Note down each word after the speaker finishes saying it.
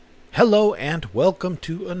Hello and welcome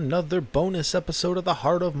to another bonus episode of the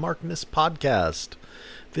Heart of Markness podcast.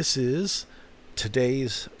 This is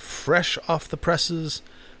today's fresh off the presses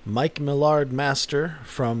Mike Millard master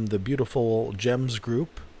from the beautiful JEMS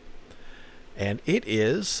group. And it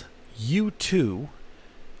is U2,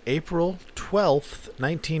 April 12th,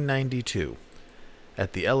 1992,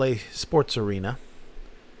 at the LA Sports Arena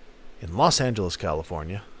in Los Angeles,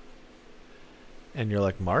 California. And you're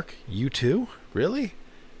like, Mark, U2? Really?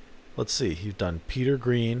 Let's see, you've done Peter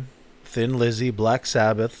Green, Thin Lizzy, Black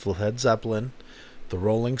Sabbath, Led Zeppelin, the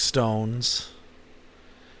Rolling Stones,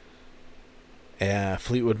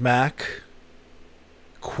 Fleetwood Mac,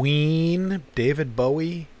 Queen, David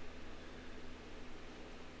Bowie,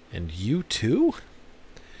 and U2?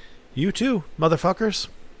 U2, motherfuckers.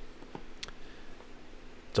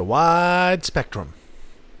 It's a wide spectrum.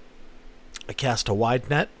 I cast a wide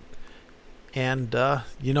net, and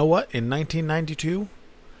you know what? In 1992,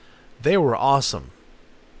 they were awesome.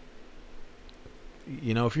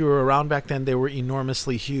 You know, if you were around back then, they were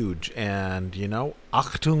enormously huge. And, you know,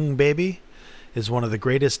 Achtung Baby is one of the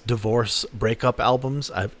greatest divorce breakup albums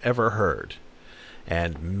I've ever heard.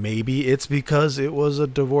 And maybe it's because it was a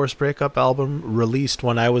divorce breakup album released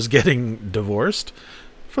when I was getting divorced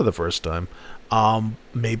for the first time.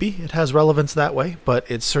 Maybe it has relevance that way, but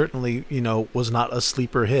it certainly, you know, was not a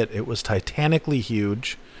sleeper hit. It was titanically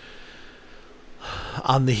huge.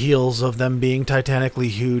 On the heels of them being titanically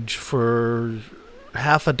huge for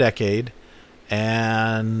half a decade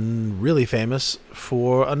and really famous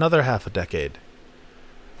for another half a decade.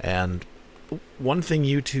 And one thing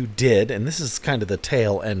U2 did, and this is kind of the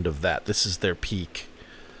tail end of that, this is their peak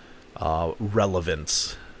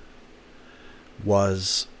relevance,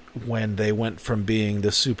 was when they went from being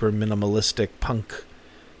the super minimalistic punk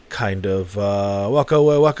kind of walk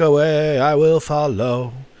away, I will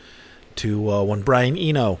follow, to when Brian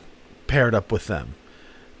Eno paired up with them.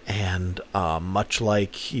 And much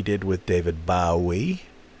like he did with David Bowie,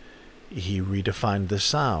 he redefined the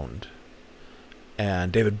sound.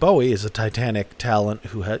 And David Bowie is a titanic talent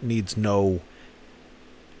who needs no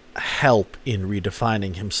help in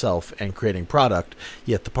redefining himself and creating product,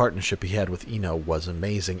 yet the partnership he had with Eno was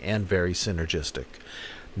amazing and very synergistic.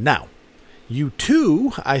 Now,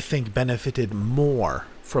 U2, I think, benefited more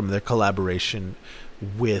from their collaboration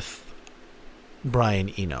with Brian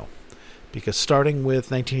Eno, because starting with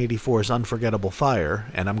 1984's Unforgettable Fire,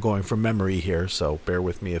 and I'm going from memory here, so bear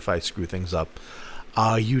with me if I screw things up,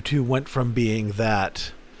 U2 went from being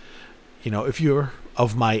that, you know, if you're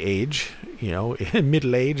of my age, you know,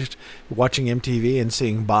 middle-aged, watching MTV and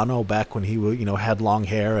seeing Bono back when he, you know, had long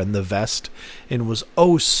hair and the vest and was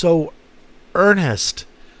oh so earnest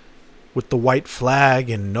with the white flag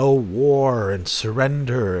and no war and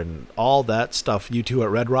surrender and all that stuff. U2 at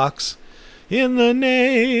Red Rocks. In the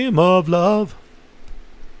name of love.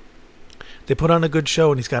 They put on a good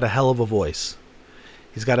show, and he's got a hell of a voice.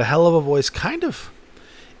 He's got a hell of a voice, kind of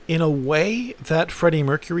in a way that Freddie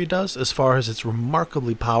Mercury does, as far as it's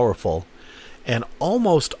remarkably powerful and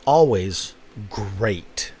almost always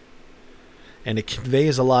great. And it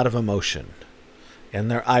conveys a lot of emotion.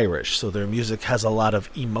 And they're Irish, so their music has a lot of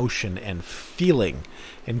emotion and feeling,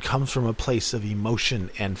 and comes from a place of emotion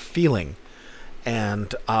and feeling.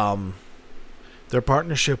 And their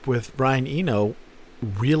partnership with Brian Eno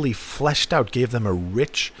really fleshed out, gave them a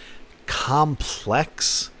rich,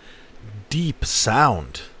 complex, deep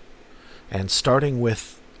sound. And starting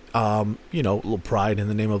with, you know, a little Pride in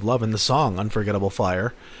the Name of Love in the song Unforgettable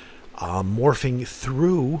Fire, morphing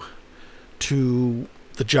through to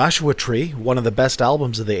the Joshua Tree, one of the best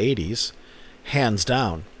albums of the 80s, hands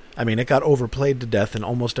down. I mean, it got overplayed to death, and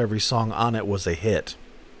almost every song on it was a hit.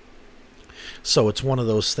 So it's one of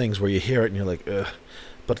those things where you hear it and you're like, ugh.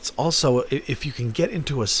 But it's also, if you can get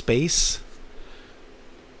into a space,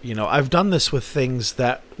 you know, I've done this with things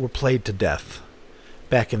that were played to death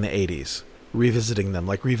back in the 80s, revisiting them,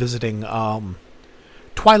 like revisiting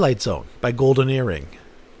Twilight Zone by Golden Earring,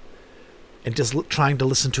 and just trying to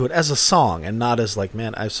listen to it as a song and not as like,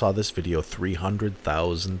 man, I saw this video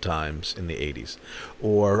 300,000 times in the 80s.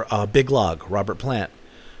 Or Big Log, Robert Plant.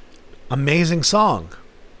 Amazing song.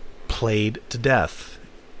 Played to death.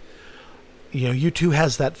 You know, U2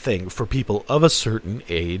 has that thing for people of a certain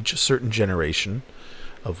age, certain generation,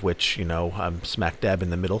 of which, you know, I'm smack dab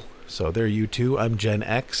in the middle. So they're U2, I'm Gen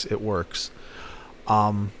X, it works.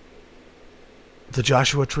 The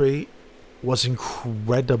Joshua Tree was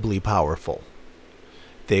incredibly powerful.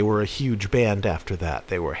 They were a huge band after that.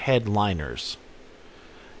 They were headliners.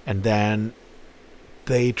 And then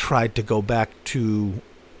they tried to go back to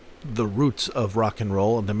the roots of rock and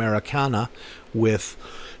roll and Americana with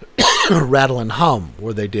Rattle and Hum,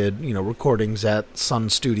 where they did, recordings at Sun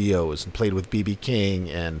Studios and played with B.B. King,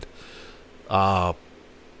 and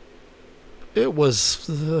it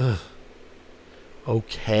was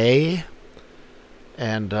okay,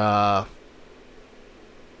 and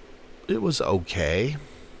it was okay.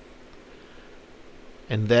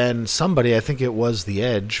 And then somebody, I think it was The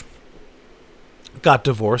Edge, got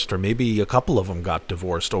divorced, or maybe a couple of them got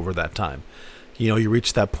divorced over that time. You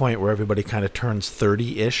reach that point where everybody kind of turns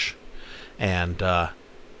 30-ish, and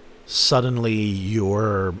suddenly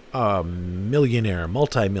you're a millionaire,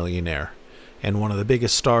 multimillionaire, and one of the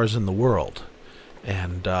biggest stars in the world.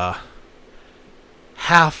 And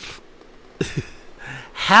half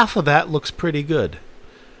of that looks pretty good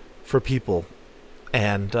for people.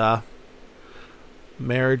 And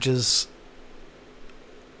marriages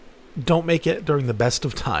don't make it during the best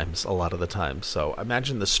of times a lot of the time. So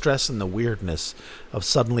imagine the stress and the weirdness of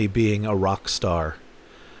suddenly being a rock star.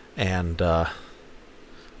 And I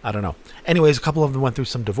don't know. Anyways, a couple of them went through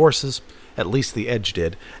some divorces. At least The Edge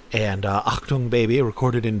did. And Achtung Baby,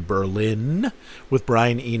 recorded in Berlin with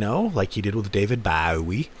Brian Eno, like he did with David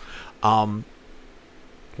Bowie,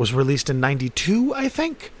 was released in 92, I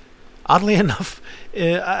think. Oddly enough,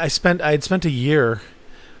 I had spent a year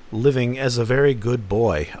living as a very good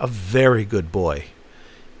boy,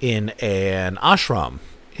 in an ashram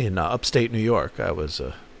in upstate New York. I was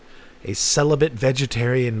a celibate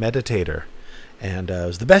vegetarian meditator, and it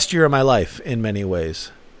was the best year of my life in many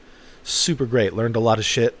ways. Super great, learned a lot of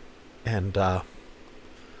shit, and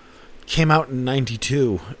came out in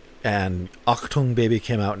 92, and Achtung Baby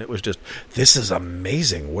came out, and it was just, this is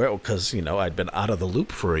amazing. Well, because I'd been out of the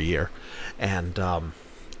loop for a year, and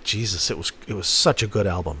Jesus, it was such a good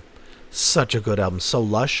album, so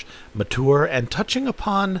lush, mature, and touching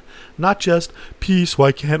upon not just peace.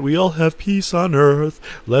 Why can't we all have peace on earth?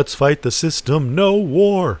 Let's fight the system, no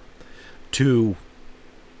war. To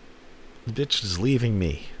the bitch is leaving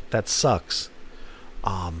me. That sucks.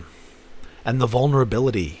 And the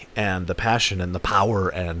vulnerability and the passion and the power,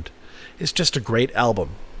 and it's just a great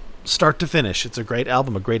album. Start to finish, it's a great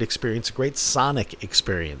album, a great experience, a great sonic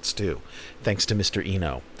experience, too, thanks to Mr.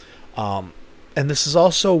 Eno. And this is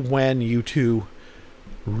also when U2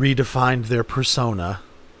 redefined their persona,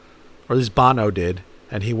 or at least Bono did,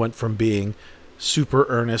 and he went from being super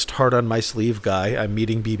earnest, heart-on-my-sleeve guy, I'm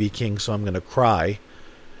meeting B.B. King, so I'm going to cry,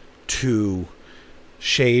 to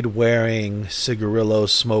shade-wearing,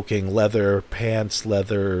 cigarillo-smoking, leather pants,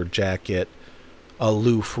 leather jacket,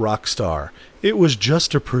 aloof rock star. It was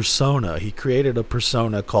just a persona. He created a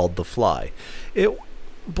persona called The Fly.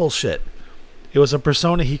 Bullshit. It was a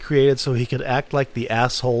persona he created so he could act like the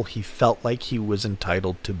asshole he felt like he was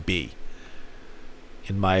entitled to be,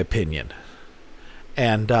 in my opinion.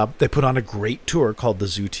 And they put on a great tour called the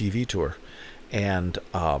Zoo TV Tour. And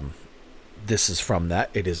this is from that.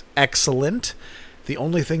 It is excellent. The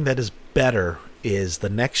only thing that is better is the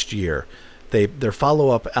next year. Their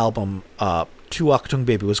follow-up album to Achtung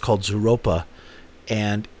Baby was called Zuropa,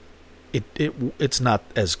 and it's not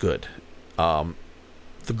as good.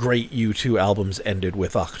 The great U2 albums ended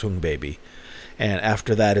with Achtung Baby, and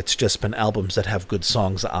after that it's just been albums that have good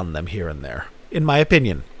songs on them here and there, in my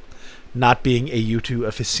opinion, not being a U2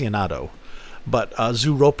 aficionado. But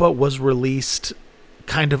Zuropa was released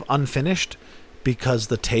kind of unfinished because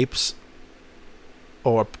the tapes,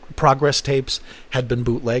 or progress tapes, had been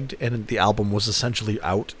bootlegged, and the album was essentially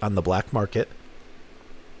out on the black market.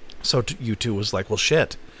 So U2 was like, well,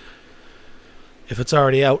 shit. If it's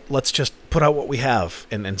already out, let's just put out what we have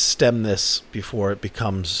and stem this before it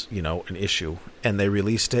becomes, an issue. And they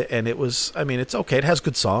released it, and it was, it's okay. It has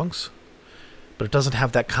good songs, but it doesn't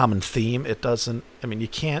have that common theme. It doesn't, you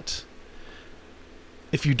can't,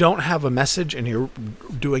 if you don't have a message and you're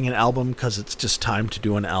doing an album because it's just time to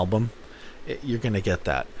do an album, you're going to get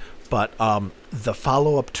that. But the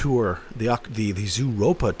follow-up tour, the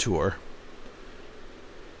Zuropa tour,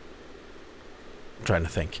 I'm trying to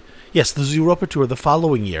think. Yes, the Zuropa tour the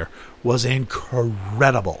following year was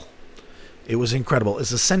incredible. It was incredible.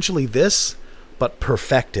 It's essentially this, but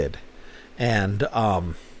perfected. And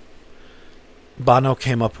Bono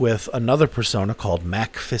came up with another persona called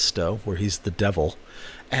Mac Fisto, where he's the devil.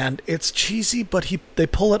 And it's cheesy, but they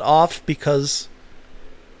pull it off because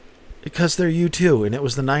they're U2, and it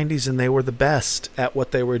was the 90s, and they were the best at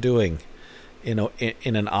what they were doing, in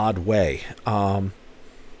an odd way.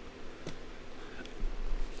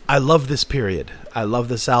 I love this period. I love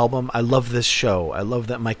this album. I love this show. I love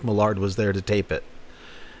that Mike Millard was there to tape it.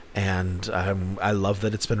 And I love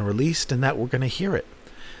that it's been released and that we're going to hear it.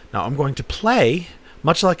 Now I'm going to play,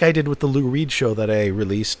 much like I did with the Lou Reed show that I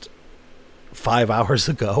released 5 hours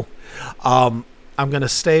ago, I'm going to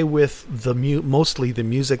stay with mostly the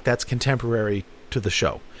music that's contemporary to the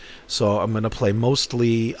show. So I'm going to play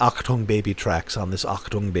mostly Achtung Baby tracks on this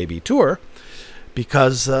Achtung Baby tour,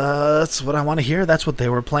 because that's what I want to hear. That's what they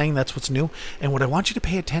were playing. That's what's new. And what I want you to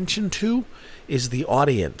pay attention to is the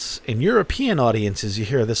audience. In European audiences, you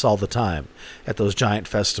hear this all the time at those giant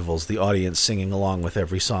festivals, the audience singing along with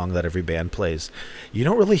every song that every band plays. You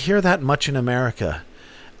don't really hear that much in America.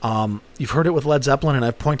 You've heard it with Led Zeppelin, and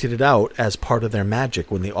I've pointed it out as part of their magic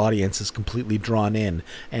when the audience is completely drawn in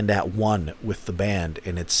and at one with the band,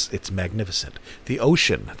 and it's magnificent. The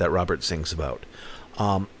ocean that Robert sings about.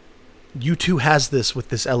 U2 has this with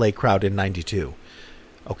this LA crowd in 92.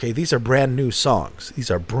 Okay, these are brand new songs.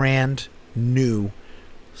 These are brand new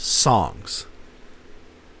songs.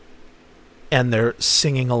 And they're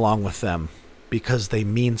singing along with them because they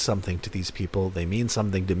mean something to these people. They mean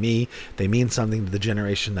something to me. They mean something to the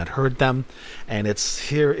generation that heard them. And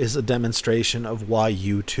here is a demonstration of why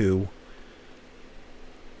U2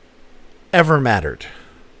 ever mattered.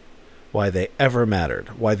 Why they ever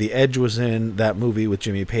mattered. Why The Edge was in that movie with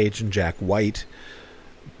Jimmy Page and Jack White.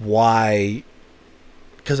 Why...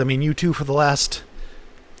 Because, I mean, U2 for the last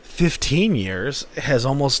 15 years has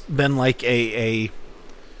almost been like a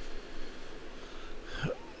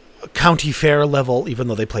county fair level, even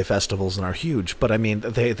though they play festivals and are huge. But I mean,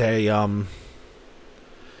 I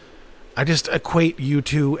just equate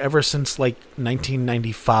U2 ever since like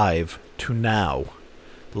 1995 to now.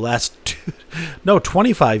 The last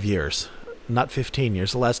 25 years, not 15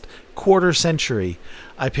 years, the last quarter century,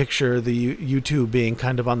 I picture the U2 being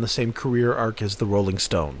kind of on the same career arc as the Rolling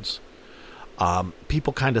Stones.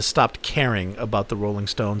 People kind of stopped caring about the Rolling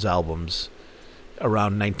Stones albums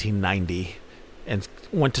around 1990 and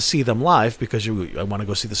went to see them live because I want to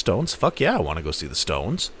go see the Stones. Fuck yeah, I want to go see the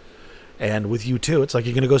Stones. And with U2, it's like,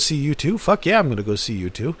 you're going to go see U2? Fuck yeah, I'm going to go see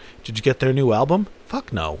U2. Did you get their new album?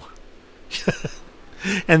 Fuck no.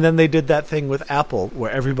 And then they did that thing with Apple where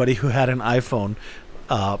everybody who had an iPhone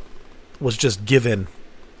was just given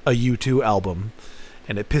a U2 album.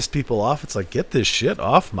 And it pissed people off. It's like, get this shit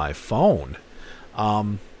off my phone.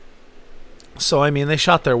 So, I mean, they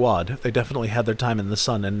shot their wad. They definitely had their time in the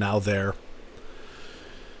sun, and now they're...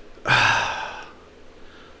 I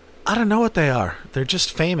don't know what they are. They're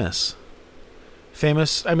just famous.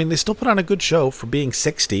 Famous. I mean, they still put on a good show for being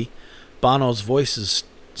 60. Bono's voice is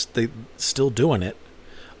still doing it.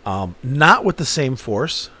 Not with the same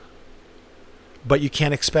force, but you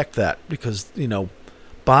can't expect that because, you know,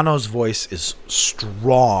 Bono's voice is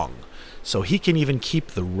strong, so he can even keep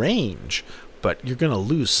the range, but you're going to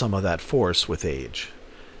lose some of that force with age.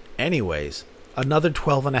 Anyways, another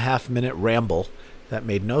 12.5-minute ramble that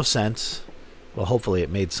made no sense. Well, hopefully it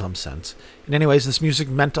made some sense. And anyways, this music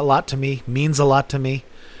meant a lot to me, means a lot to me,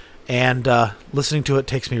 and listening to it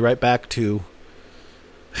takes me right back to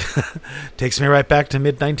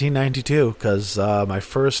mid-1992, because my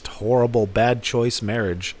first horrible bad choice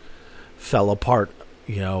marriage fell apart,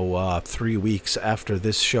 3 weeks after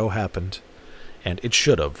this show happened. And it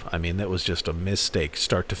should have. I mean, that was just a mistake,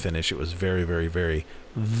 start to finish. It was very, very, very,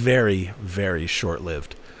 very, very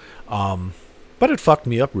short-lived. But it fucked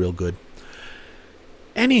me up real good.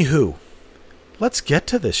 Anywho, let's get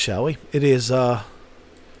to this, shall we? It is,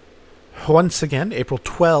 once again, April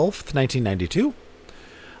 12th, 1992.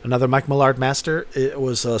 Another Mike Millard master. It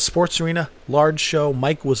was a sports arena, large show.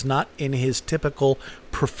 Mike was not in his typical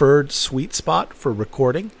preferred sweet spot for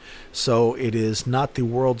recording, so it is not the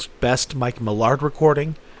world's best Mike Millard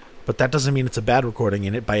recording, but that doesn't mean it's a bad recording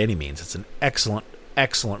in it by any means. It's an excellent,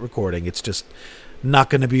 excellent recording. It's just not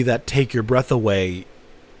going to be that take your breath away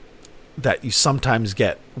that you sometimes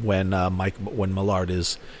get when Millard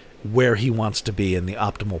is where he wants to be in the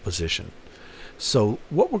optimal position. So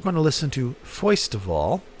what we're going to listen to first of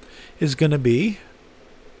all is going to be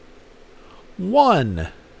One.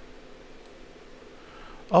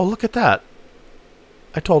 Oh, look at that.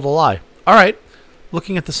 I told a lie. All right.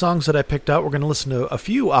 Looking at the songs that I picked out, we're going to listen to a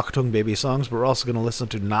few Achtung Baby songs, but we're also going to listen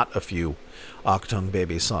to not a few Achtung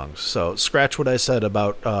Baby songs. So scratch what I said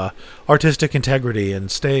about artistic integrity and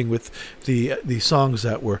staying with the songs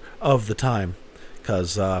that were of the time,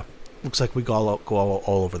 because looks like we go all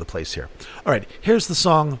over the place here. All right, here's the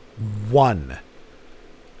song One.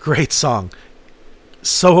 Great song.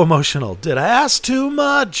 So emotional. Did I ask too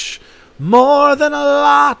much? More than a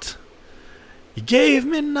lot. You gave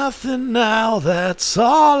me nothing, now that's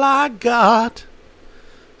all I got.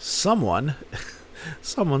 Someone's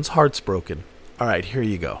heart's broken. All right, here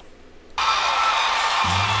you go.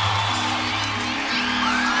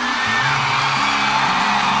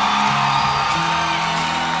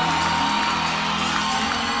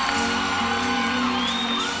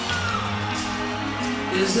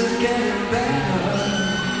 Is it getting better?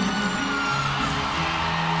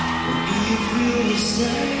 Or do you feel the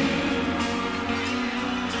same?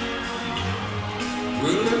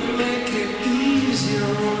 Will it make it easier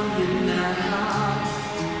on you now?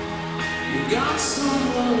 You got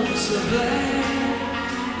someone to blame.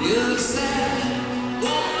 You said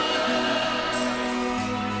one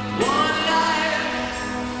life,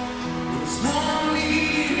 it's one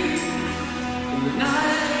need in the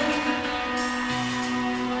night.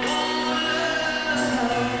 One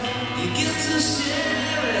love, you get to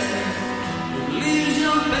share it. You leave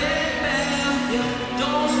your baby, you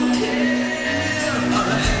don't care.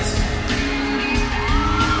 Alright.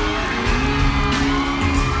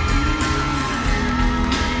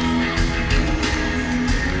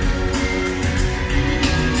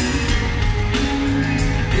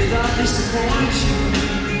 Did I disappoint you?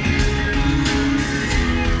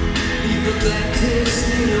 Leave a black taste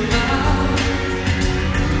in your mouth.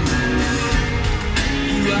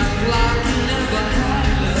 You act like you never had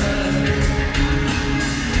love.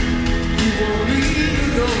 You want me to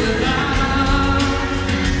go without.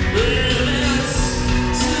 Well, it's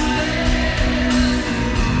too late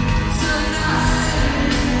tonight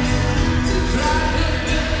to drag the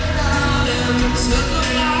dirt out into the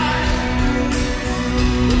light.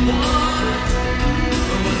 The one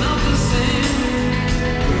from another sin.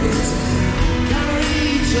 Carry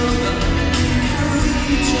each other, carry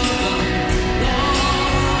each other.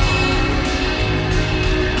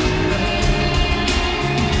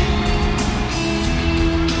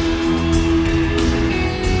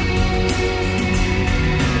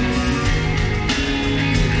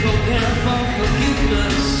 Come here for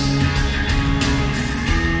forgiveness.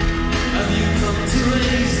 Have you come to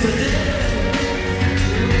raise the dead?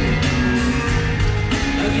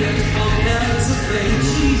 Have you come here to play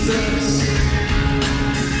Jesus?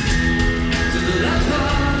 To the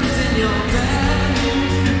lepers in your bed?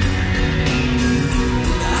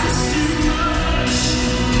 That's too much,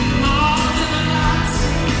 more than a lot.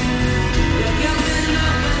 You're getting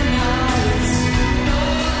up at night.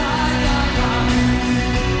 Oh,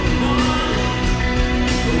 one,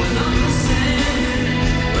 we're not the same.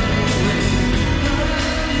 When we hurt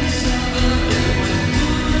each other, then we do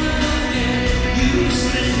it again. You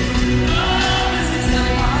say, love is a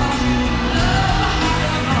temple, love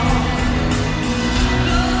higher law.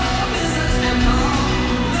 Love is a temple,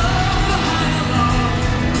 love higher law.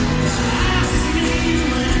 Ask me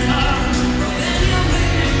when time, then you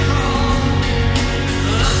make me crawl.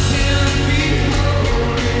 I can't be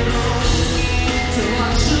holding on to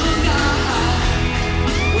what you got.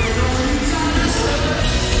 When all you got is hurt.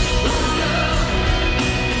 One love,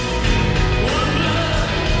 one love,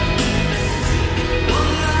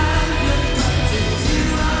 one life you're cutting to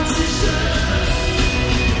transition.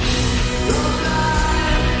 One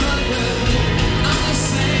life, but we're not the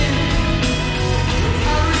same. We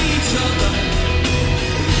carry each other,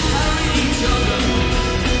 we carry each other.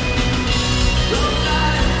 One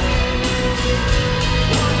life,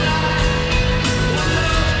 one life, one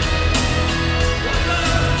love, one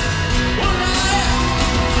love, one life.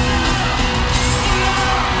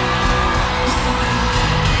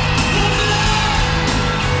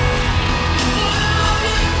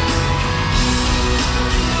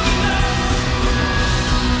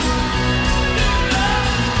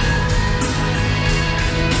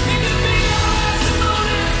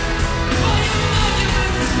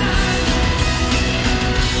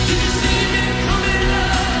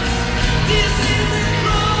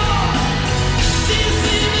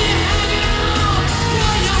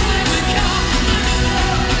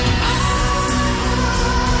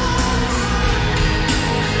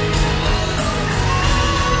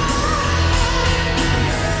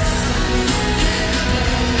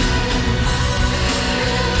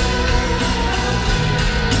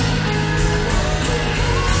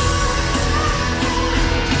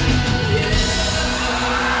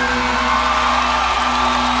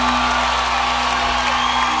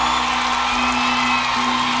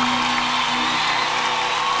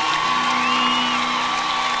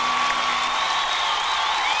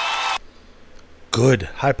 Good.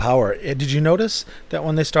 High power. Did you notice that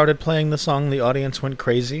when they started playing the song, the audience went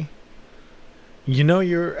crazy? You know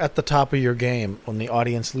you're at the top of your game when the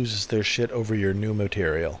audience loses their shit over your new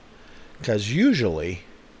material. Because usually,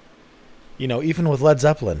 you know, even with Led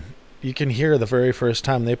Zeppelin, you can hear the very first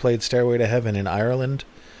time they played Stairway to Heaven in Ireland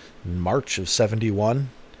in March of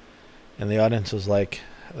 71. And the audience was like,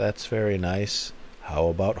 that's very nice. How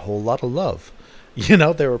about Whole Lotta Love? You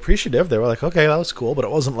know, they were appreciative. They were like, okay, that was cool. But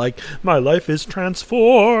it wasn't like, my life is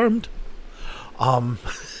transformed. But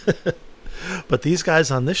But these guys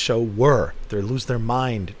on this show they lose their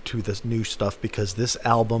mind to this new stuff because this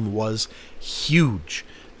album was huge.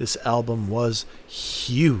 This album was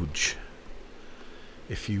huge.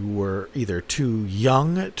 If you were either too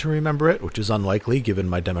young to remember it, which is unlikely given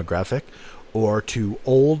my demographic, or too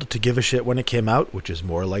old to give a shit when it came out, which is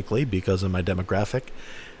more likely because of my demographic,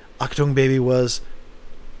 Achtung Baby was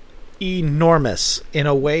enormous in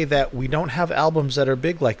a way that we don't have albums that are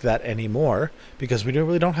big like that anymore because we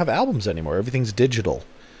really don't have albums anymore. Everything's digital.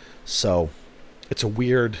 So it's a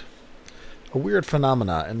weird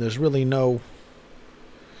phenomena, and there's really no,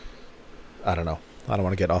 I don't know. I don't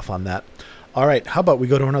want to get off on that. All right, how about we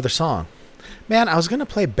go to another song? Man, I was going to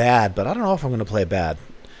play Bad, but I don't know if I'm going to play Bad.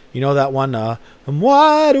 You know that one, I'm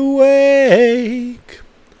wide awake,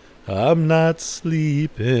 I'm not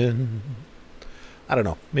sleeping. I don't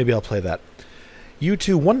know. Maybe I'll play that.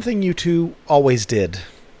 U2, one thing U2 always did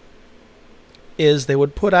is they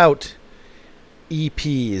would put out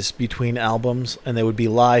EPs between albums, and they would be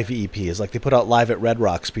live EPs. Like they put out Live at Red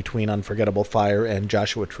Rocks between Unforgettable Fire and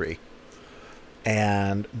Joshua Tree.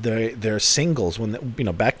 And their singles, when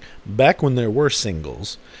back when there were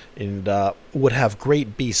singles, and would have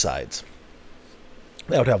great B-sides.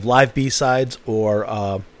 They would have live B-sides,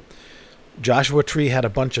 or Joshua Tree had a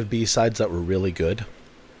bunch of B-sides that were really good.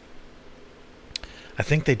 I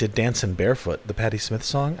think they did Dancin' Barefoot, the Patti Smith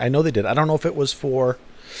song. I know they did. I don't know if it was for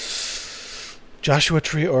Joshua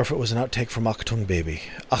Tree or if it was an outtake from Achtung Baby.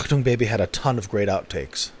 Achtung Baby had a ton of great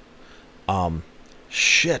outtakes.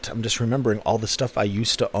 Shit, I'm just remembering all the stuff I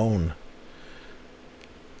used to own.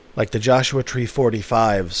 Like the Joshua Tree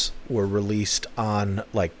 45s were released on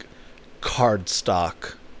like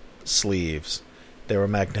cardstock sleeves. They were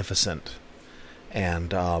magnificent.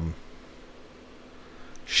 And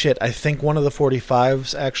shit, I think one of the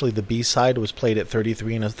 45s, actually the B-side was played at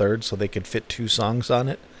 33 1/3 so they could fit 2 songs on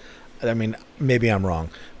it. I mean, maybe I'm wrong.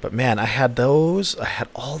 But man, I had those. I had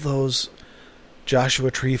all those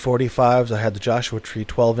Joshua Tree 45s. I had the Joshua Tree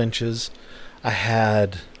 12 inches. I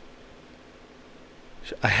had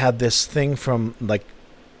this thing from like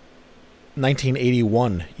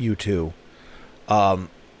 1981 U2.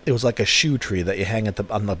 It was like a shoe tree that you hang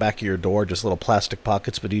on the back of your door, just little plastic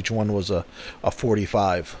pockets, but each one was a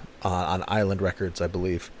 45 on Island Records, I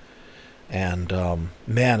believe. And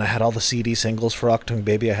man, I had all the CD singles for Achtung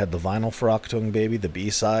Baby. I had the vinyl for Achtung Baby, the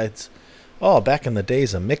B-sides. Oh, back in the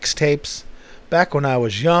days of mixtapes. Back when I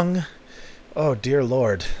was young. Oh, dear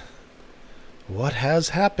Lord. What has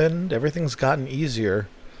happened? Everything's gotten easier.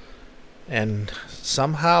 And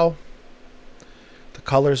somehow, the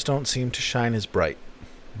colors don't seem to shine as bright.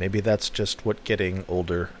 Maybe that's just what getting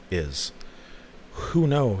older is. Who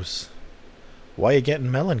knows? Why are you getting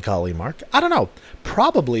melancholy, Mark? I don't know.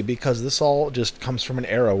 Probably because this all just comes from an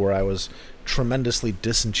era where I was tremendously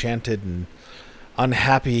disenchanted and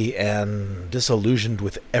unhappy and disillusioned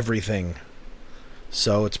with everything.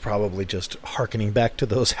 So it's probably just hearkening back to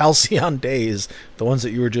those halcyon days. The ones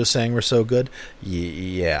that you were just saying were so good.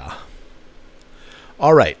 Yeah.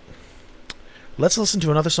 All right. Let's listen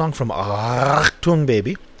to another song from Achtung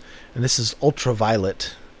Baby. And this is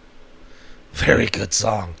Ultraviolet. Very good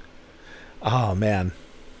song. Oh, man.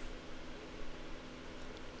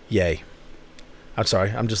 Yay. I'm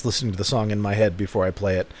sorry. I'm just listening to the song in my head before I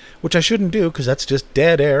play it. Which I shouldn't do, because that's just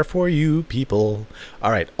dead air for you people.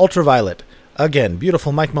 All right. Ultraviolet. Again,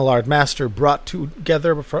 beautiful Mike Millard master brought to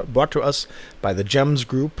us by the JEMS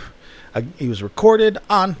group. He was recorded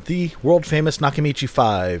on the world-famous Nakamichi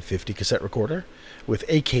 550 cassette recorder with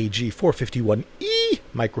AKG 451E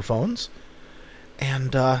microphones,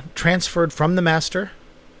 and transferred from the master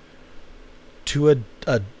to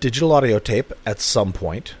a digital audio tape at some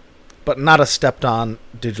point, but not a stepped-on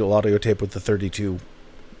digital audio tape with the 32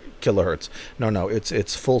 kilohertz. No,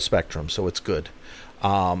 it's full spectrum, so it's good.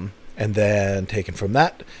 And then taken from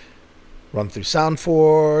that, run through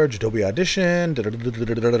SoundForge, Adobe Audition,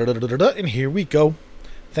 and here we go.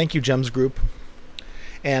 Thank you, JEMS Group.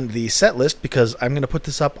 And the set list, because I'm going to put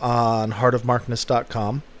this up on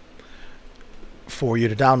heartofmarkness.com for you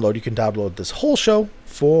to download. You can download this whole show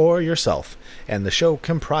for yourself. And the show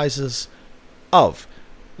comprises of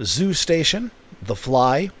Zoo Station, The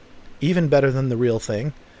Fly, Even Better Than the Real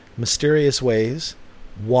Thing, Mysterious Ways,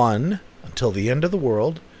 One, Until the End of the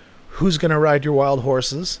World, Who's Gonna Ride Your Wild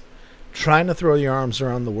Horses, Trying to Throw Your Arms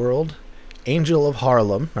Around the World, Angel of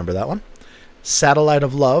Harlem, remember that one? Satellite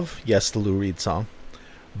of Love, yes, the Lou Reed song.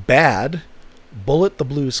 Bad, Bullet the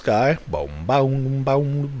Blue Sky,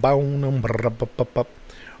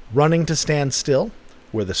 Running to Stand Still,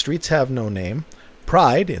 Where the Streets Have No Name,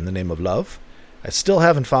 Pride, In the Name of Love, I Still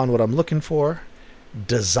Haven't Found What I'm Looking For,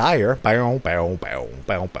 Desire. Bow, bow, bow,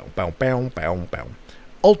 bow, bow, bow, bow, bow, bow.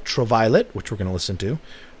 Ultraviolet, which we're going to listen to.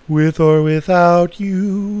 With or without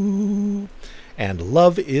you. And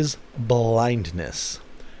Love is Blindness.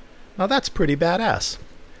 Now that's pretty badass.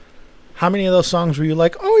 How many of those songs were you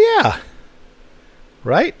like, oh yeah?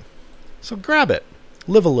 Right? So grab it.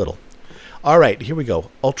 Live a little. All right, here we go.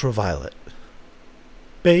 Ultraviolet.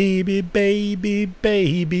 Baby, baby,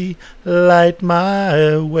 baby, light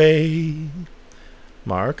my way.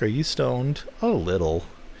 Mark, are you stoned? A little.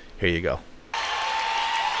 Here you go.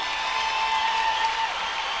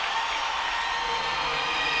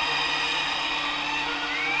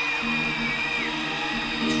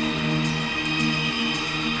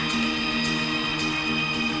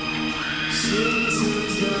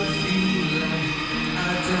 Sometimes I feel like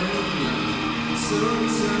I don't know.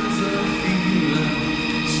 Sometimes I feel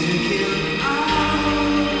like checking out.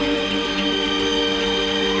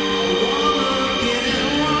 I wanna get it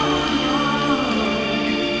wrong.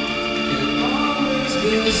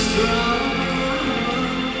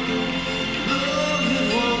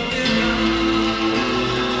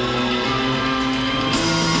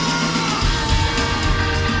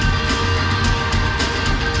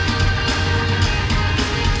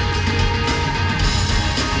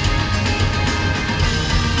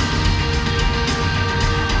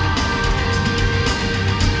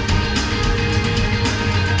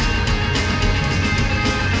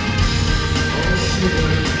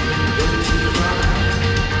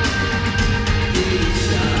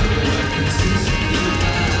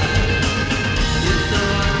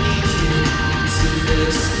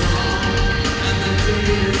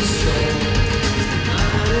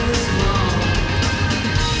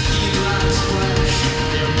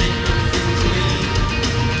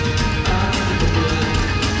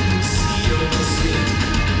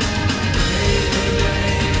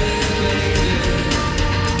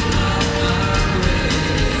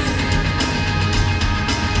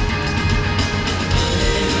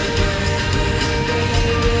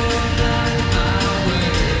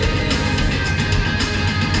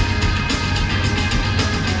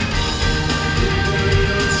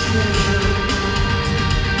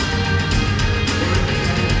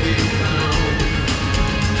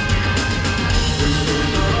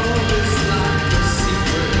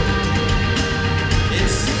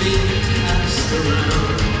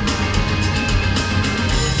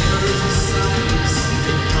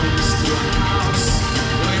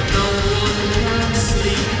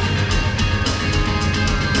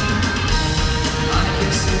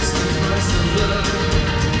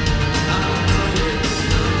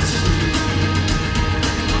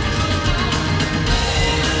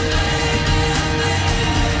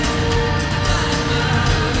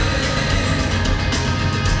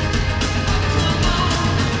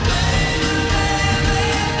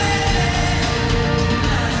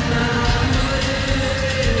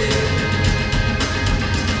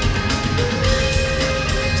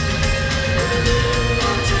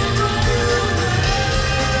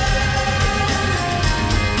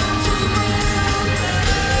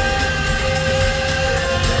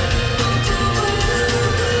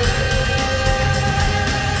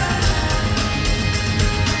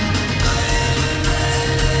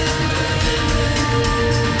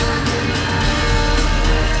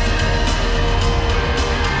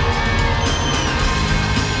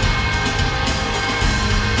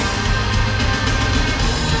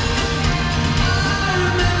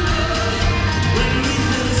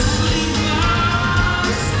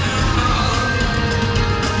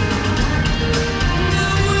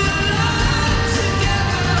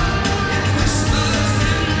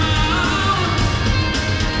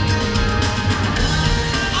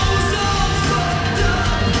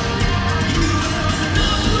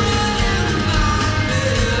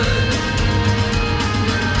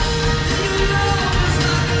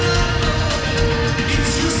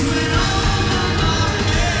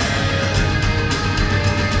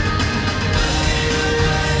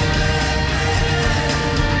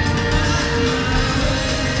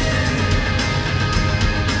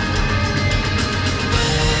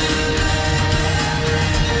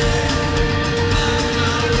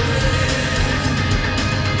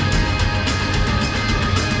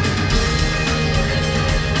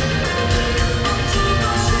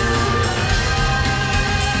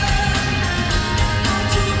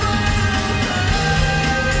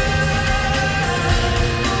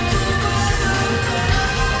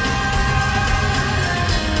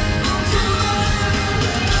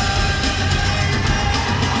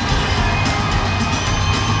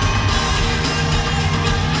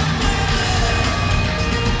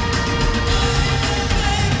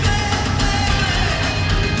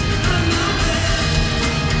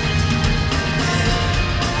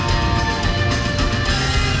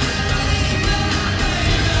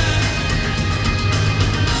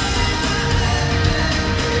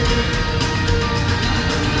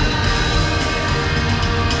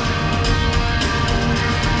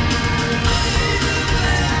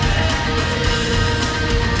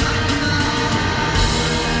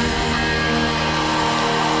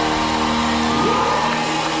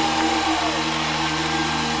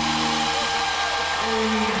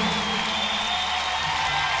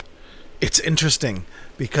 It's interesting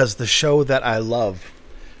because the show that I love,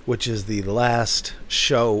 which is the last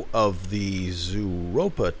show of the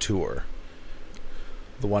Zooropa tour,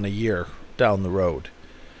 the one a year down the road,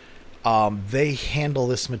 they handle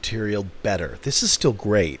this material better. This is still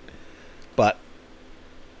great, but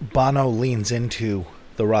Bono leans into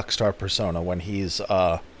the rock star persona when he's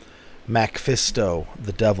Macfisto,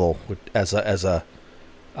 the devil, as a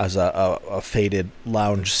faded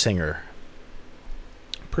lounge singer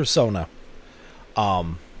persona.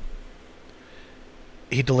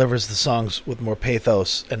 He delivers the songs with more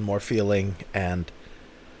pathos and more feeling and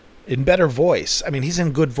in better voice. I mean, he's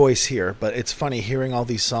in good voice here, but it's funny hearing all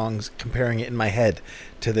these songs, comparing it in my head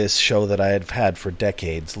to this show that I have had for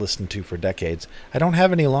decades, listened to for decades. I don't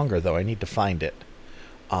have any longer, though. I need to find it.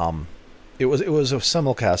 It was a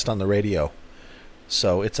simulcast on the radio,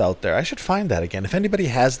 so it's out there. I should find that again. If anybody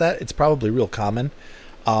has that, it's probably real common.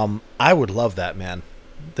 I would love that, man.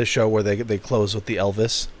 The show where they close with the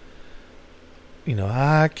Elvis. You know,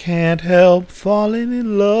 I can't help falling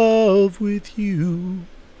in love with you.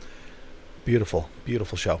 Beautiful,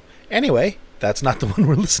 beautiful show. Anyway, that's not the one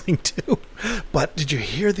we're listening to. But did you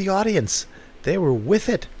hear the audience? They were with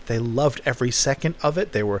it. They loved every second of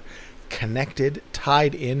it. They were connected,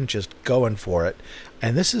 tied in, just going for it.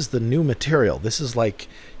 And this is the new material. This is like,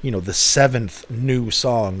 the 7th new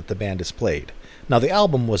song that the band has played. Now, the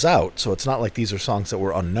album was out, so it's not like these are songs that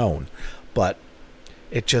were unknown. But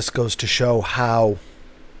it just goes to show how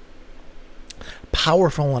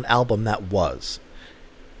powerful an album that was.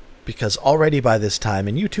 Because already by this time,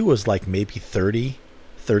 and U2 was like maybe 30,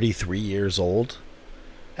 33 years old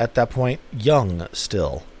at that point, young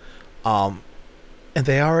still. And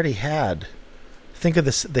they already had, think of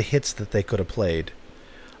the hits that they could have played.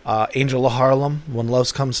 Angel of Harlem, When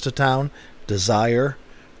Love Comes to Town, Desire,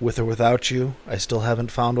 With or Without You, I Still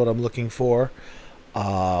Haven't Found What I'm Looking For,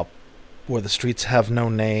 Where the Streets Have No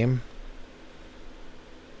Name,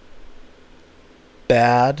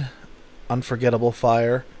 Bad, Unforgettable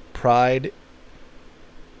Fire, Pride,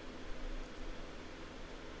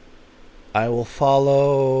 I Will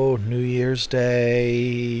Follow, New Year's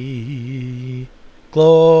Day,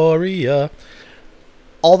 Gloria.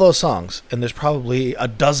 All those songs, and there's probably a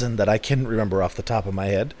dozen that I can't remember off the top of my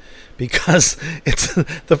head because it's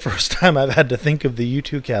the first time I've had to think of the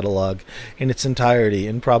U2 catalog in its entirety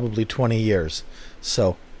in probably 20 years.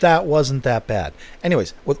 So that wasn't that bad.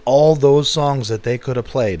 Anyways, with all those songs that they could have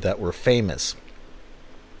played that were famous,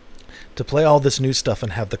 to play all this new stuff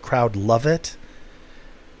and have the crowd love it,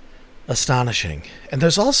 astonishing. And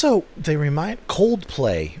there's also,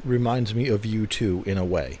 Coldplay reminds me of U2 in a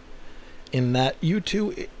way. In that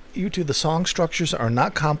U2, the song structures are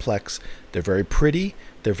not complex. They're very pretty.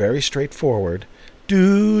 They're very straightforward.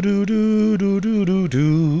 Do, do, do, do, do, do,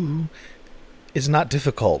 do is not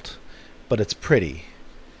difficult, but it's pretty.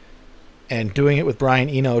 And doing it with Brian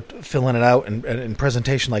Eno, filling it out in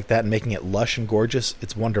presentation like that and making it lush and gorgeous,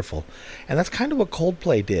 it's wonderful. And that's kind of what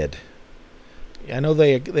Coldplay did. I know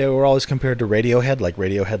they were always compared to Radiohead, like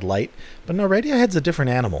Radiohead Light, but no, Radiohead's a different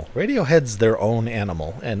animal. Radiohead's their own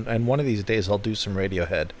animal, and one of these days I'll do some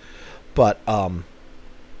Radiohead. But in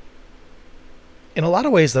a lot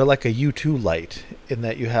of ways, they're like a U2 Light, in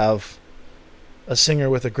that you have a singer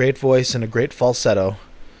with a great voice and a great falsetto,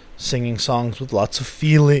 singing songs with lots of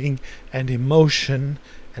feeling and emotion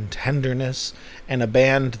and tenderness, and a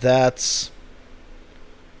band that's...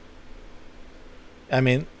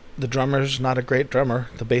 the drummer's not a great drummer.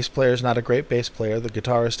 The bass player's not a great bass player. The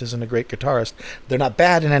guitarist isn't a great guitarist. They're not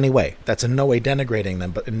bad in any way. That's in no way denigrating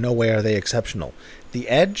them, but in no way are they exceptional. The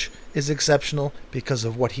Edge is exceptional because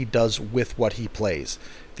of what he does with what he plays,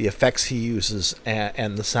 the effects he uses,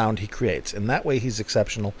 and the sound he creates. In that way, he's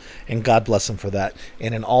exceptional, and God bless him for that.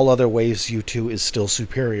 And in all other ways, U2 is still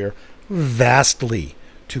superior, vastly,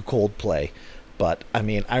 to Coldplay. But,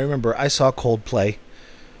 I remember I saw Coldplay.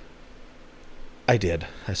 I did.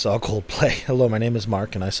 I saw Coldplay. Hello, my name is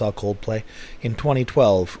Mark, and I saw Coldplay in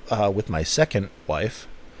 2012 with my second wife,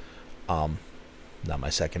 not my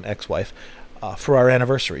second ex-wife, for our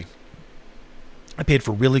anniversary. I paid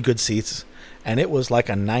for really good seats, and it was like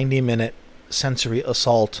a 90-minute sensory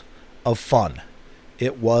assault of fun.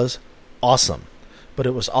 It was awesome. But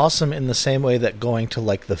it was awesome in the same way that going to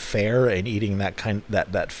like the fair and eating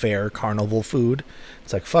that fair carnival food.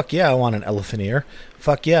 It's like, fuck yeah, I want an elephant ear.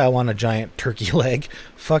 Fuck yeah, I want a giant turkey leg.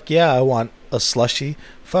 Fuck yeah, I want a slushie.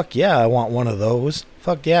 Fuck yeah, I want one of those.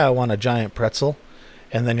 Fuck yeah, I want a giant pretzel.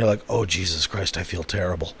 And then you're like, oh, Jesus Christ, I feel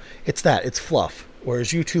terrible. It's that. It's fluff.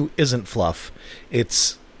 Whereas U2 isn't fluff.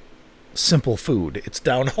 It's simple food. It's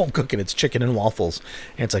down home cooking. It's chicken and waffles.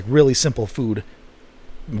 And it's like really simple food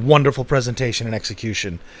wonderful presentation and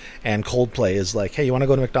execution. And Coldplay is like, hey, you want to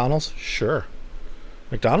go to McDonald's? Sure.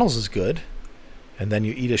 McDonald's is good. And then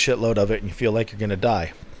you eat a shitload of it and you feel like you're going to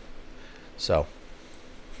die. So,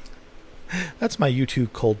 that's my U2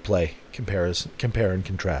 Coldplay compare and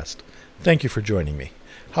contrast. Thank you for joining me.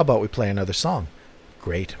 How about we play another song?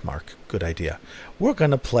 Great, Mark. Good idea. We're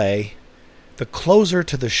going to play the closer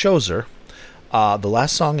to the Shozer, the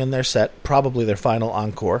last song in their set, probably their final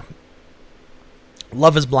encore.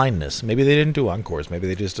 Love is Blindness. Maybe they didn't do encores. Maybe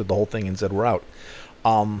they just did the whole thing and said, we're out.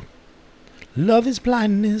 Love is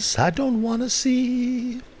blindness, I don't want to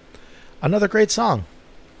see. Another great song.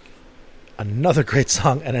 Another great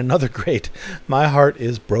song and another great My Heart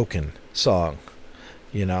is Broken song.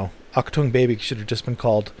 You know, Achtung Baby should have just been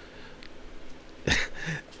called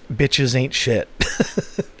Bitches Ain't Shit.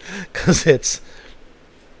 Because it's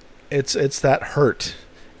that hurt.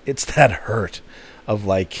 It's that hurt of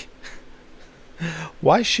like,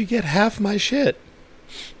 why she get half my shit?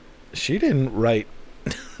 She didn't write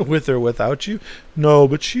With or Without You. No,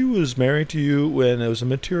 but she was married to you when it was a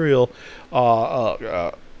material,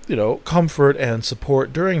 comfort and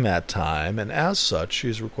support during that time, and as such,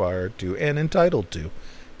 she's required to and entitled to.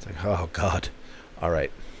 It's like, oh God. All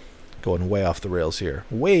right, going way off the rails here,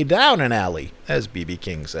 way down an alley, as B.B.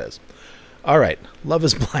 King says. All right, Love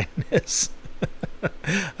is Blindness.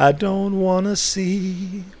 I don't want to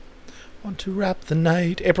see. Want to wrap the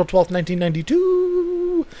night. April 12th,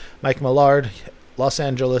 1992. Mike Millard, Los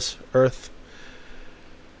Angeles, Earth.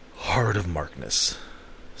 Heart of Markness.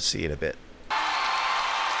 See you in a bit.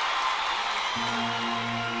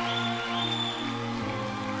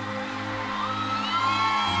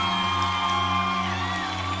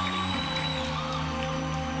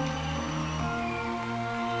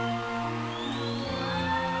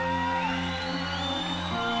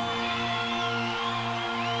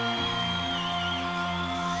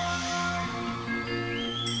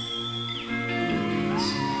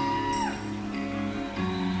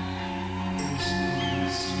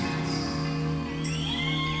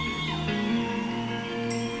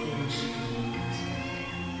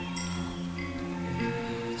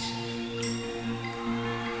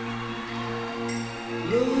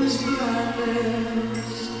 Lose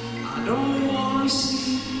blindness, I don't want to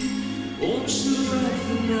see. Won't you wrap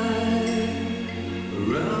the night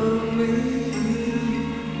around me?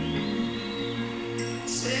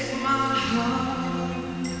 Take my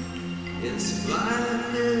heart, it's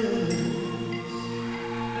blindness.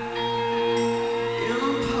 In a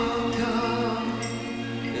park car,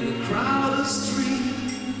 in a crowded street,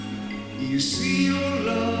 you see your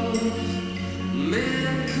love,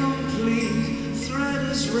 man complete. Thread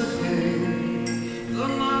is ripping, the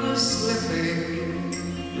knot is slipping,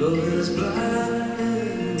 love is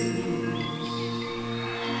blindness.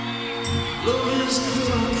 Love is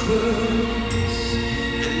clockworks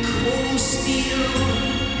and cold steel,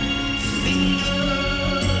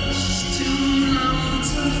 fingers too numb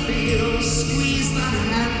to feel. Squeeze the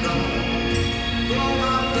handle, blow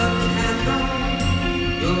out the candle,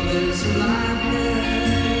 love is blindness.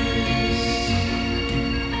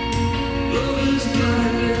 Love is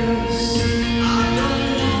blindness, I don't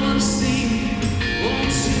wanna see.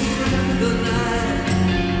 Won't you wrap the night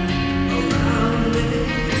around me?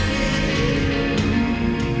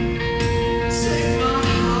 Take my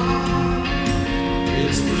heart,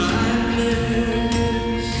 it's blindness.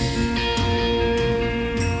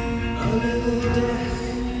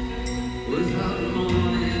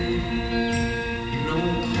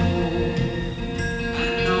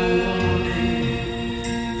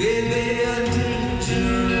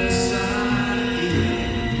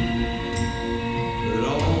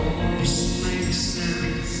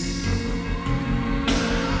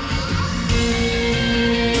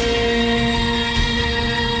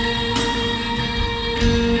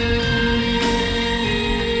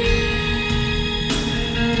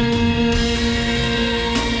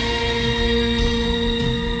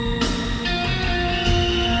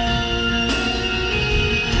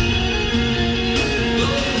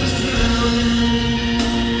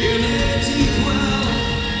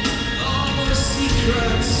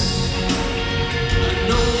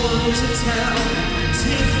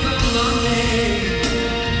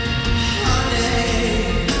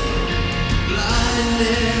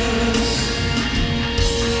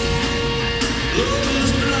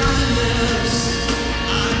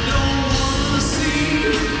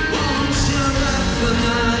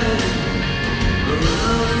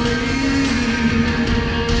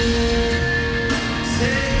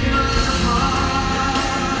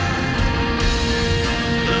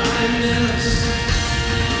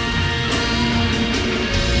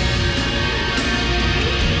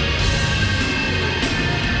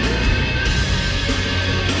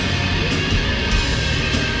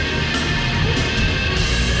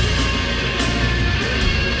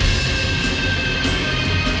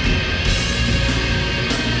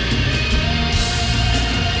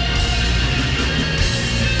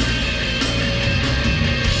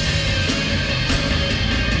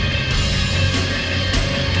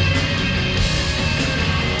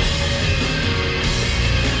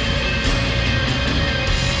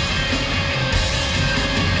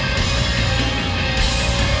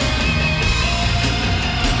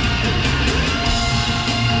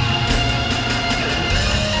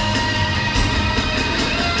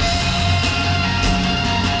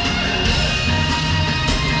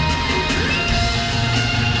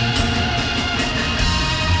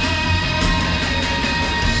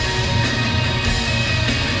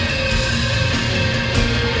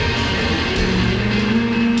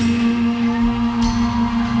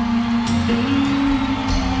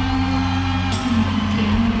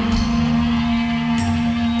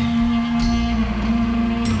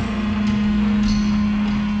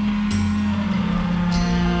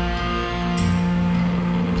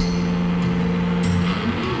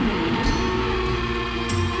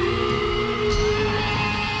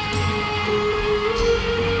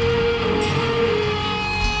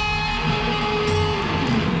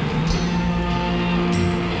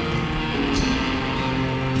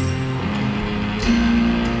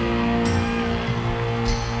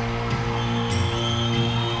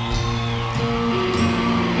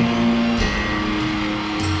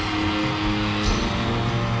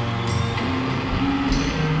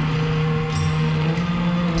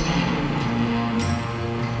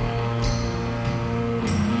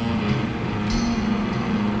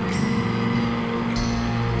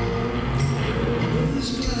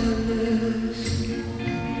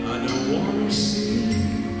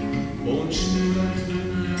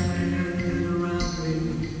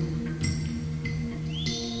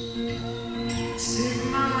 Take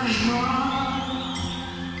my heart,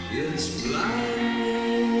 it's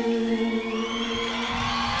blinding.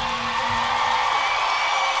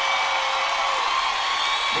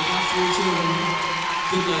 Look out for each other.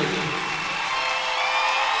 Good night.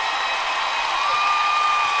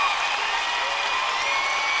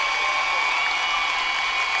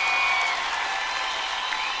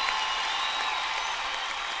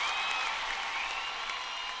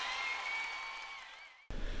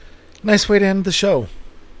 Nice way to end the show.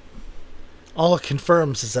 All it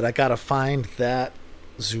confirms is that I gotta find that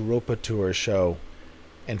Zooropa Tour show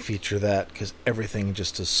and feature that, because everything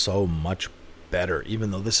just is so much better. Even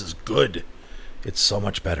though this is good, it's so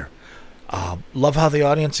much better. Love how the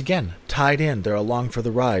audience, again, tied in. They're along for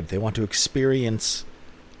the ride. They want to experience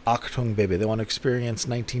Achtung Baby. They want to experience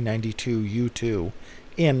 1992 U2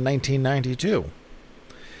 in 1992.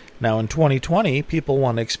 Now, in 2020, people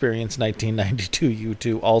want to experience 1992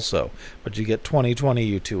 U2 also. But you get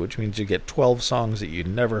 2020 U2, which means you get 12 songs that you'd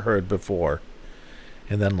never heard before.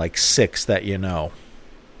 And then like 6 that you know.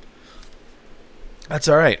 That's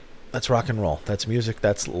all right. That's rock and roll. That's music.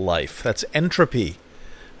 That's life. That's entropy.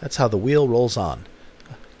 That's how the wheel rolls on.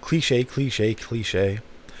 Cliche, cliche, cliche.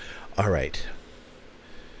 All right.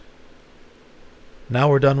 Now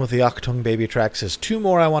we're done with the Achtung Baby tracks. There's 2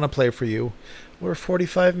 more I want to play for you. We're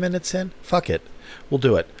 45 minutes in. Fuck it. We'll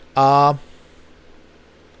do it.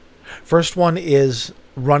 First one is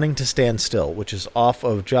Running to Stand Still, which is off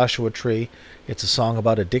of Joshua Tree. It's a song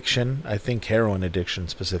about addiction. I think heroin addiction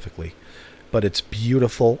specifically. But it's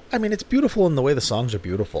beautiful. I mean, it's beautiful in the way the songs are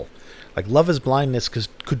beautiful. Like Love is Blindness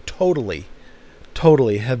could totally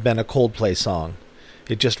have been a Coldplay song.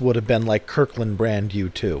 It just would have been like Kirkland brand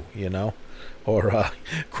U2, you know? Or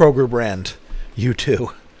Kroger brand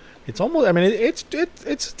U2. It's almost, I mean, it's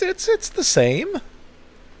the same.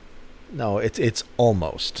 No, it's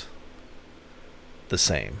almost the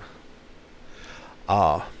same.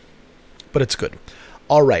 But it's good.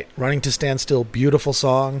 All right, Running to Stand Still, beautiful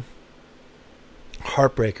song.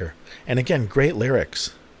 Heartbreaker. And again, great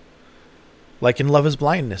lyrics. Like in Love is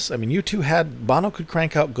Blindness. I mean, Bono could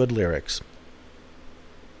crank out good lyrics.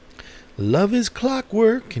 Love is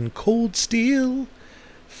clockwork and cold steel.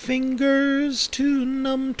 Fingers too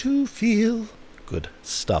numb to feel. Good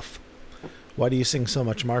stuff. Why do you sing so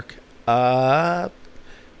much, Mark?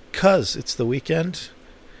 'Cause it's the weekend.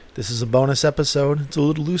 This is a bonus episode. It's a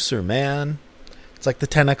little looser, man. It's like the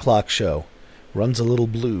 10 o'clock show. Runs a little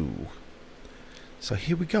blue. So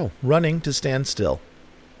here we go. Running to Stand Still.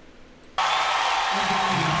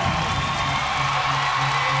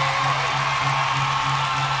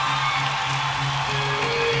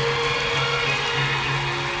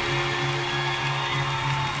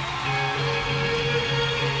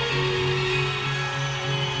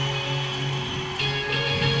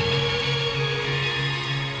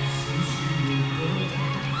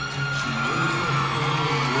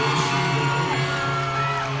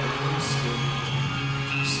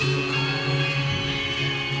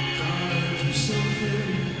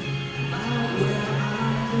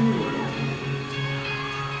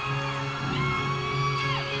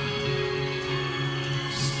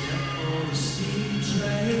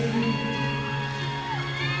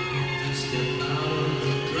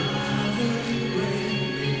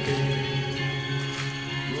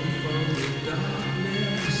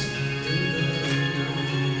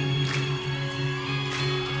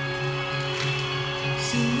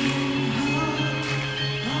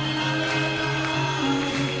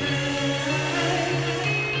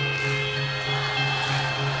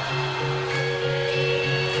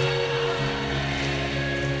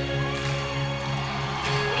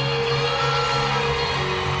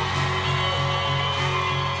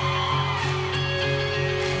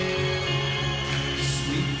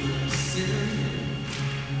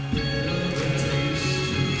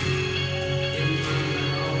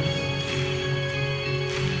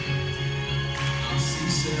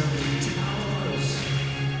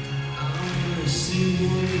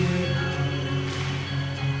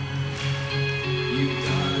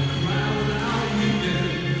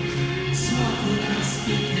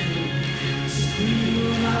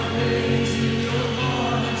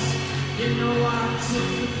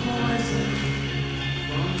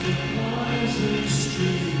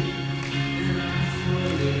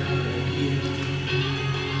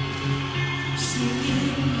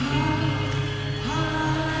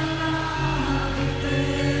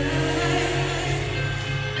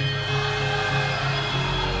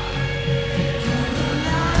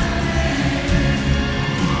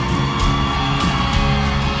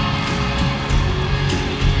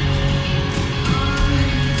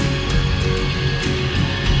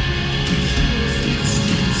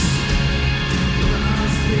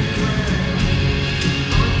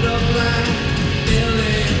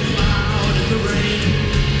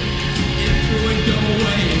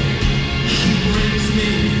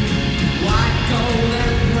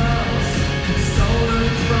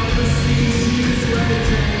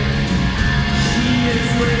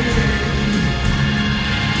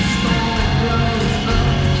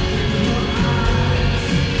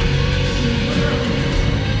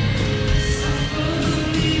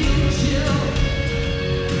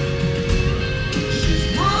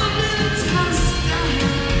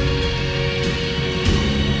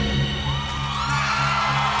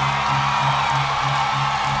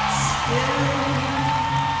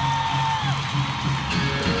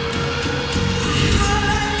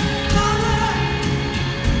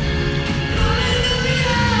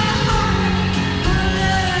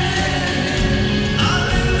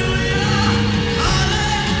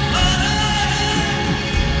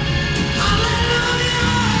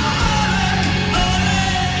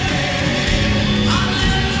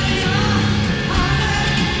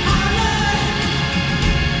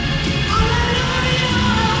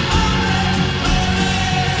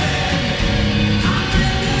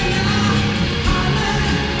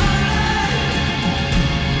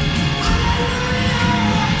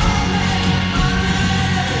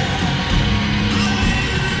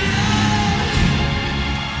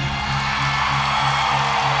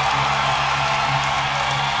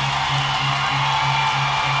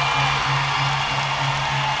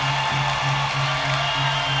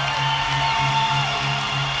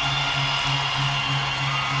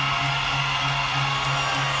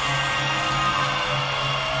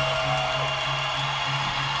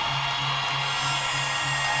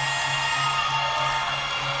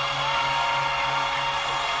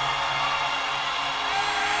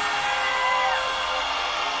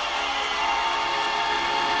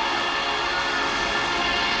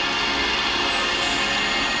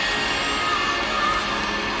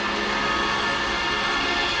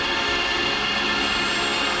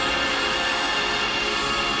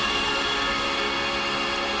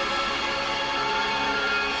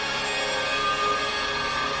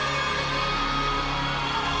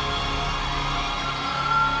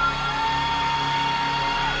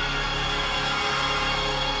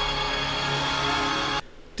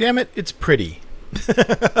 Damn it, it's pretty.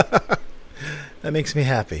 That makes me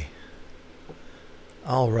happy.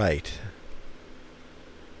 All right.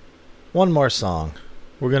 One more song.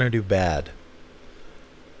 We're going to do Bad.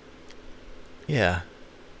 Yeah.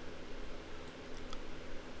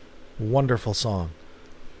 Wonderful song.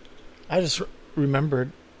 I just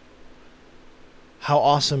remembered how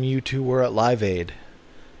awesome you two were at Live Aid.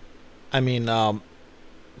 I mean,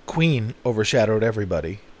 Queen overshadowed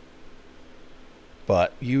everybody.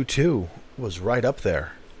 But U2 was right up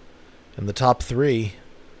there in the top 3,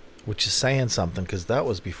 which is saying something, because that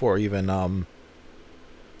was before even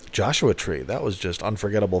Joshua Tree. That was just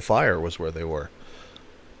Unforgettable Fire was where they were.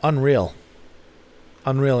 Unreal.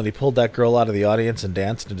 Unreal. And he pulled that girl out of the audience and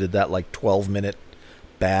danced and did that like 12-minute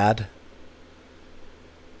Bad.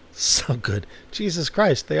 So good. Jesus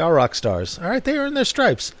Christ, they are rock stars. All right, they earn their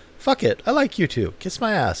stripes. Fuck it. I like U2. Kiss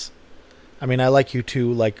my ass. I mean, I like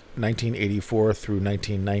U2 like 1984 through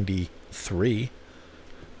 1993.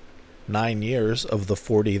 9 years of the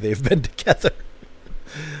 40 they've been together.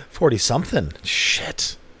 40-something.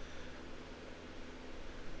 Shit.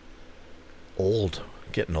 Old.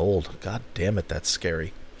 Getting old. God damn it, that's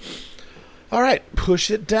scary. All right, push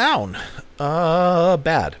it down.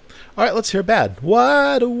 Bad. All right, let's hear Bad.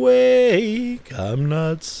 Wide awake, I'm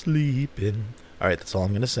not sleeping. All right, that's all I'm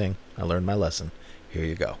going to sing. I learned my lesson. Here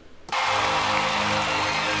you go.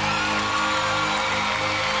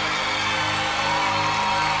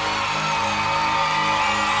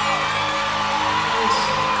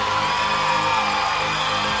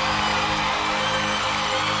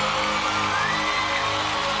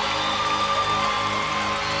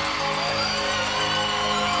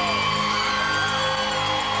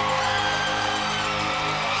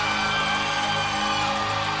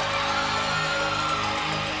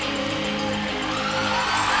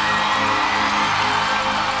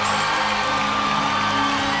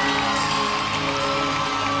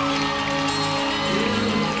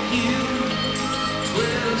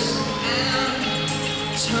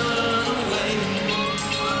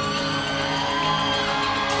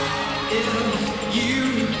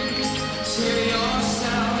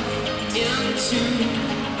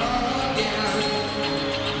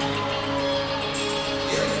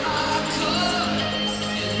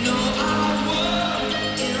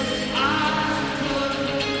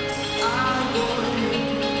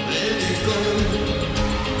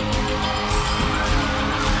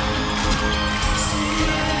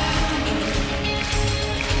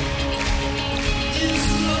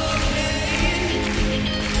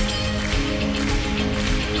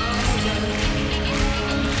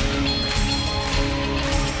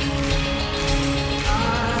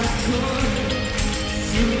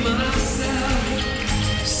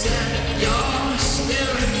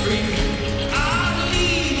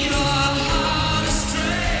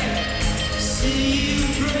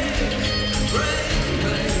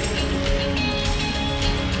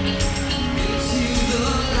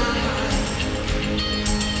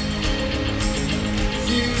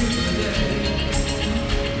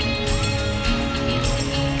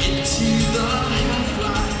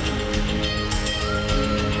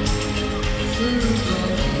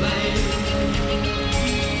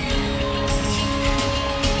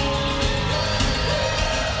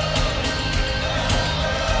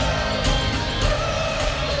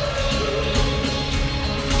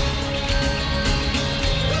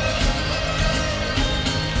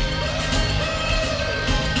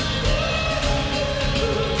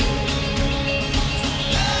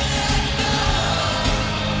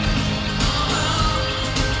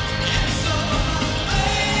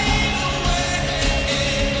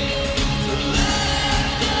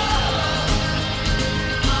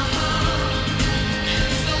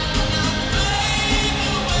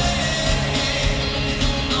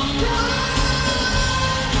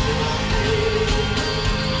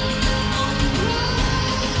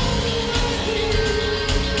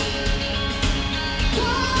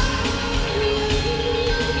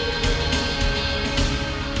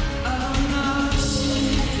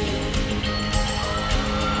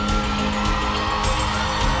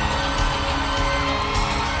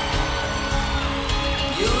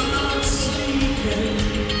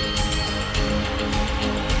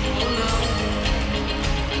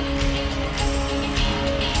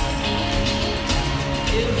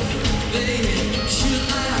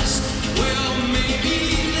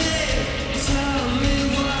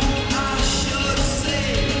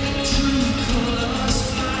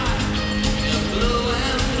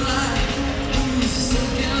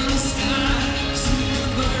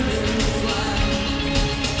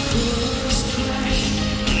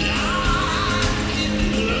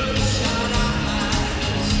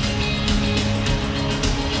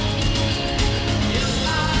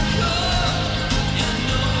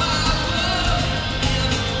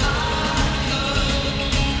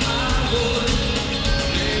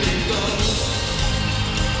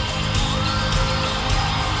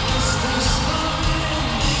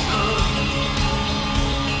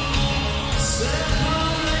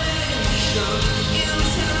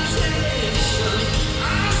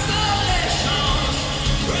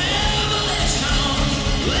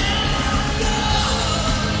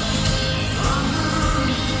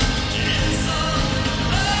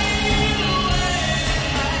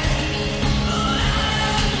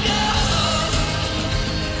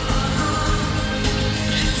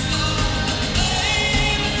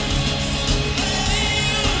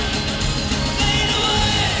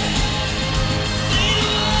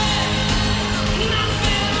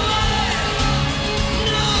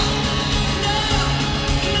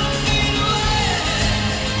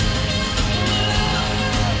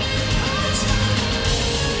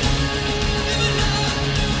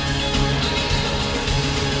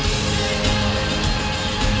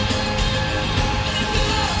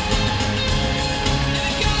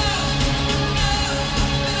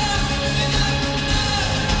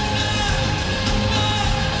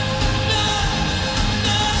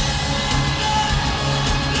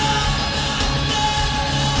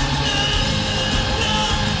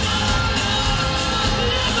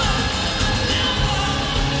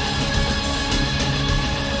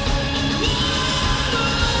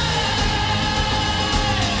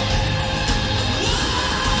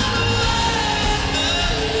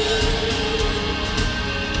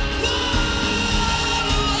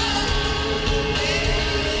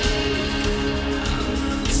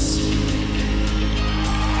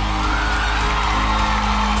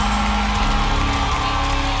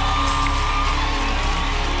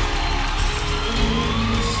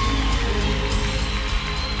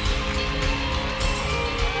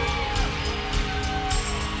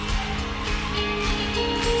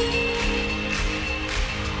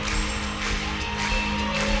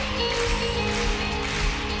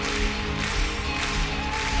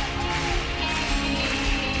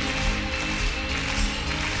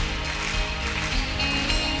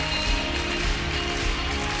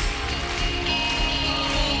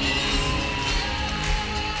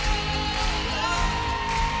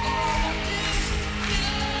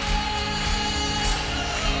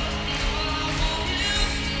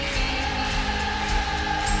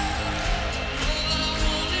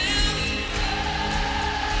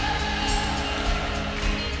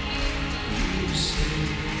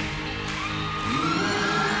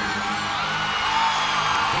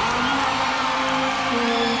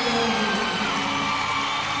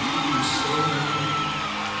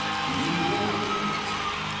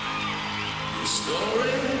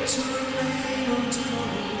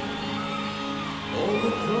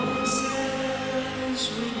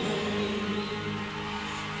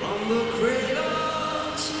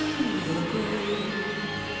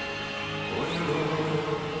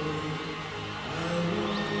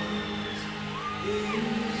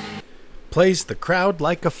 Plays the crowd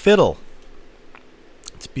like a fiddle.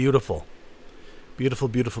 It's beautiful. Beautiful,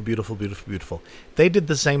 beautiful, beautiful, beautiful, beautiful. They did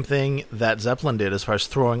the same thing that Zeppelin did as far as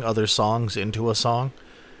throwing other songs into a song.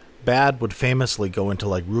 Bad would famously go into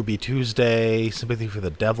like Ruby Tuesday, Sympathy for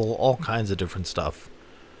the Devil, all kinds of different stuff.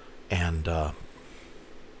 And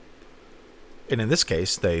in this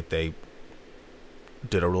case, they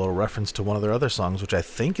did a little reference to one of their other songs, which I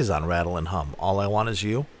think is on Rattle and Hum. All I Want Is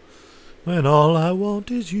You. When all I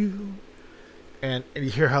want is you. And you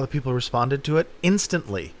hear how the people responded to it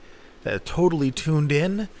instantly. They're totally tuned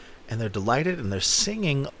in, and they're delighted, and they're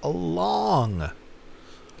singing along.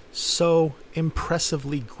 So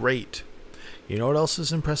impressively great. You know what else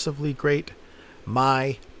is impressively great?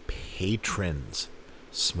 My patrons.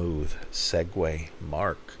 Smooth segue,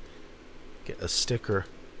 Mark. Get a sticker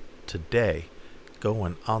today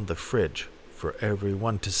going on the fridge for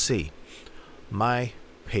everyone to see. My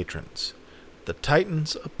patrons. The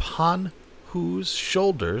titans upon whose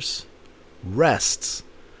shoulders rests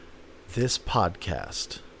this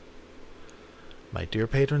podcast. My dear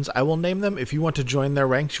patrons, I will name them. If you want to join their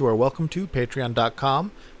ranks, you are welcome to.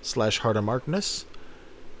 Patreon.com/HeartofMarkness.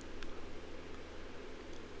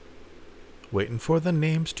 Waiting for the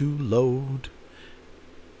names to load.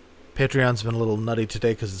 Patreon's been a little nutty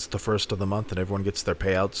today because it's the first of the month and everyone gets their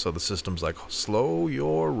payouts, so the system's like, slow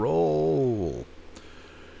your roll.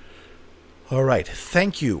 All right.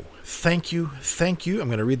 Thank you. Thank you. Thank you. I'm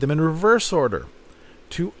going to read them in reverse order.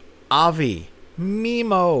 To Avi,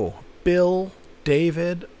 Mimo, Bill,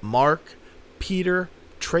 David, Mark, Peter,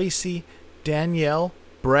 Tracy, Danielle,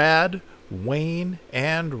 Brad, Wayne,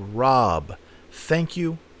 and Rob. Thank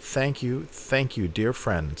you, thank you, thank you, dear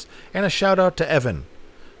friends. And a shout out to Evan,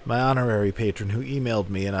 my honorary patron, who emailed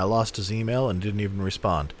me and I lost his email and didn't even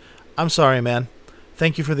respond. I'm sorry, man.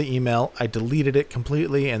 Thank you for the email. I deleted it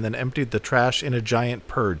completely and then emptied the trash in a giant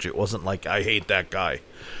purge. It wasn't like I hate that guy.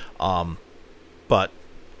 But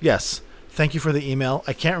yes, thank you for the email.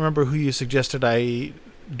 I can't remember who you suggested I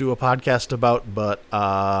do a podcast about, but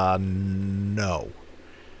no.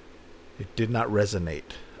 It did not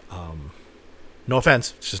resonate. No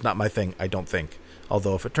offense, it's just not my thing, I don't think.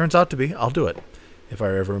 Although if it turns out to be, I'll do it. If I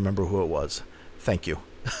ever remember who it was. Thank you.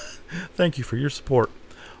 Thank you for your support.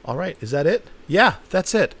 All right, is that it? Yeah,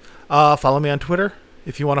 that's it. Follow me on Twitter.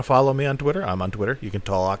 If you want to follow me on Twitter, I'm on Twitter. You can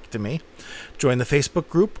talk to me. Join the Facebook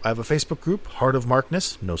group. I have a Facebook group, Heart of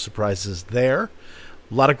Markness. No surprises there.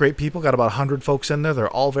 A lot of great people. Got about 100 folks in there. They're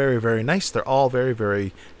all very, very nice. They're all very,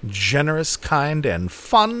 very generous, kind, and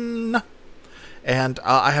fun. And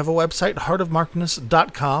I have a website,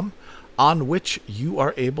 heartofmarkness.com, on which you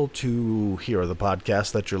are able to hear the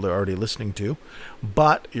podcast that you're already listening to.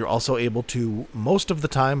 But you're also able to, most of the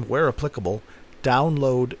time, where applicable,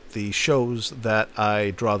 download the shows that I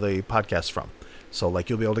draw the podcast from. So, like,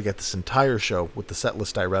 you'll be able to get this entire show with the set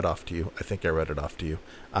list I read off to you. I think I read it off to you.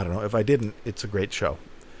 I don't know. If I didn't, it's a great show.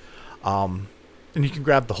 And you can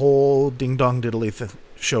grab the whole ding-dong-diddly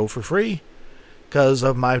show for free because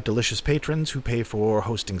of my delicious patrons who pay for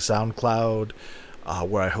hosting SoundCloud,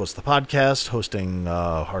 where I host the podcast, hosting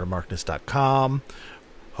heartofmarkness.com,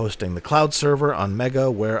 hosting the cloud server on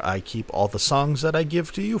Mega, where I keep all the songs that I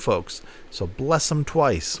give to you folks. So bless them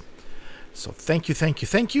twice. So thank you, thank you,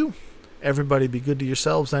 thank you. Everybody be good to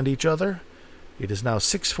yourselves and each other. It is now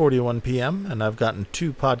 6:41 p.m., and I've gotten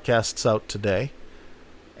 2 podcasts out today.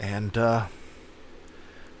 And,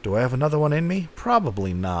 do I have another one in me?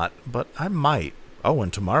 Probably not, but I might. Oh,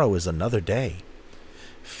 and tomorrow is another day.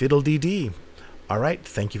 Fiddle-dee-dee. All right,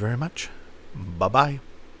 thank you very much. Bye-bye.